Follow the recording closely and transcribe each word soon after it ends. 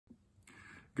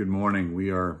Good morning.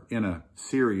 We are in a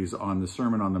series on the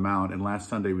Sermon on the Mount, and last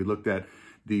Sunday we looked at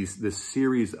this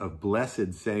series of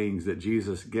blessed sayings that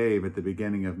Jesus gave at the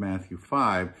beginning of Matthew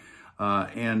 5,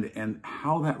 and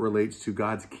how that relates to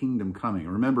God's kingdom coming.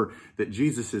 Remember that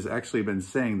Jesus has actually been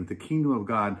saying that the kingdom of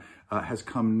God has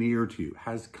come near to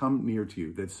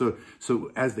you, That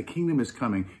so as the kingdom is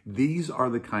coming, these are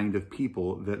the kind of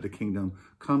people that the kingdom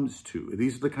comes to.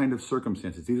 These are the kind of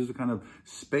circumstances. These are the kind of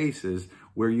spaces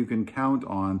where you can count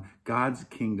on God's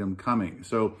kingdom coming.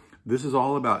 So this is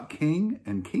all about king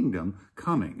and kingdom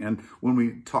coming. And when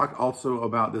we talk also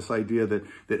about this idea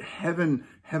that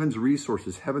heaven's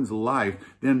resources, heaven's life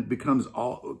then becomes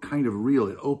all kind of real.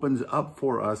 It opens up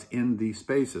for us in these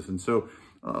spaces. And so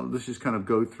let's just kind of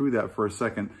go through that for a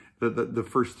second, the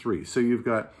first three. So you've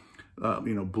got,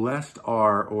 blessed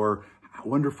are, or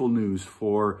wonderful news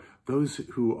for those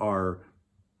who are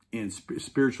in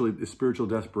spiritual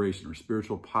desperation or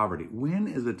spiritual poverty. When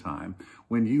is a time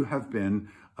when you have been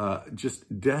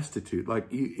just destitute, like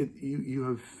you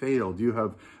have failed, you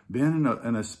have been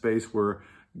in a space where,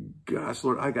 gosh,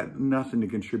 Lord, I got nothing to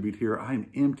contribute here. I'm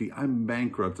empty. I'm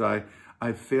bankrupt.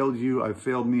 I failed you. I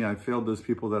failed me. I failed those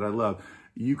people that I love.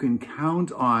 You can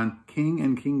count on King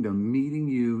and Kingdom meeting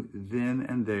you then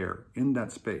and there in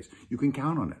that space. You can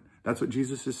count on it. That's what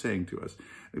Jesus is saying to us.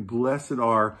 Blessed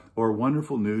are, or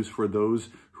wonderful news for those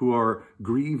who are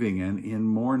grieving and in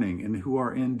mourning and who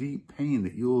are in deep pain,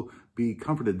 that you'll be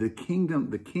comforted. The King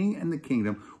and the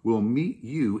Kingdom will meet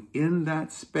you in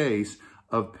that space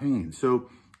of pain. So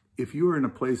if you are in a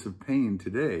place of pain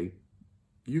today,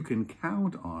 you can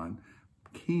count on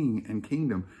King and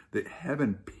Kingdom, that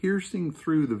heaven piercing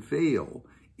through the veil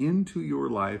into your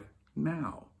life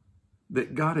now.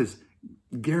 That God has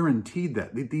guaranteed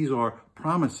that these are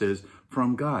promises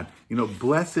from God.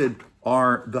 Blessed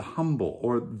are the humble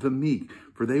or the meek,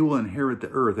 for they will inherit the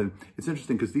earth. And it's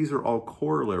interesting because these are all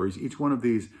corollaries. Each one of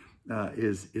these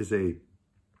is the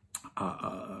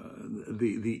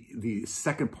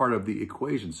second part of the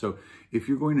equation. So if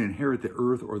you're going to inherit the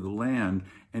earth or the land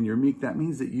and you're meek, that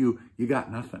means that you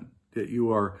got nothing, that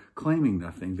you are claiming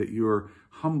nothing, that you're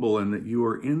humble, and that you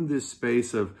are in this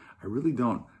space of, I really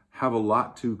don't have a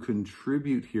lot to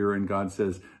contribute here. And God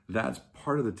says that's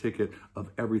part of the ticket of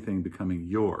everything becoming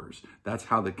yours. That's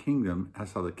how the King and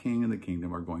the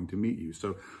Kingdom are going to meet you.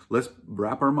 So let's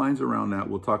wrap our minds around that.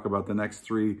 We'll talk about the next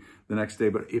three the next day.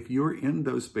 But if you're in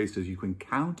those spaces, you can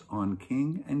count on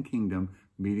King and Kingdom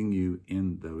meeting you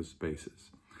in those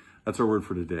spaces. That's our word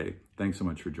for today. Thanks so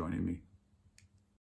much for joining me.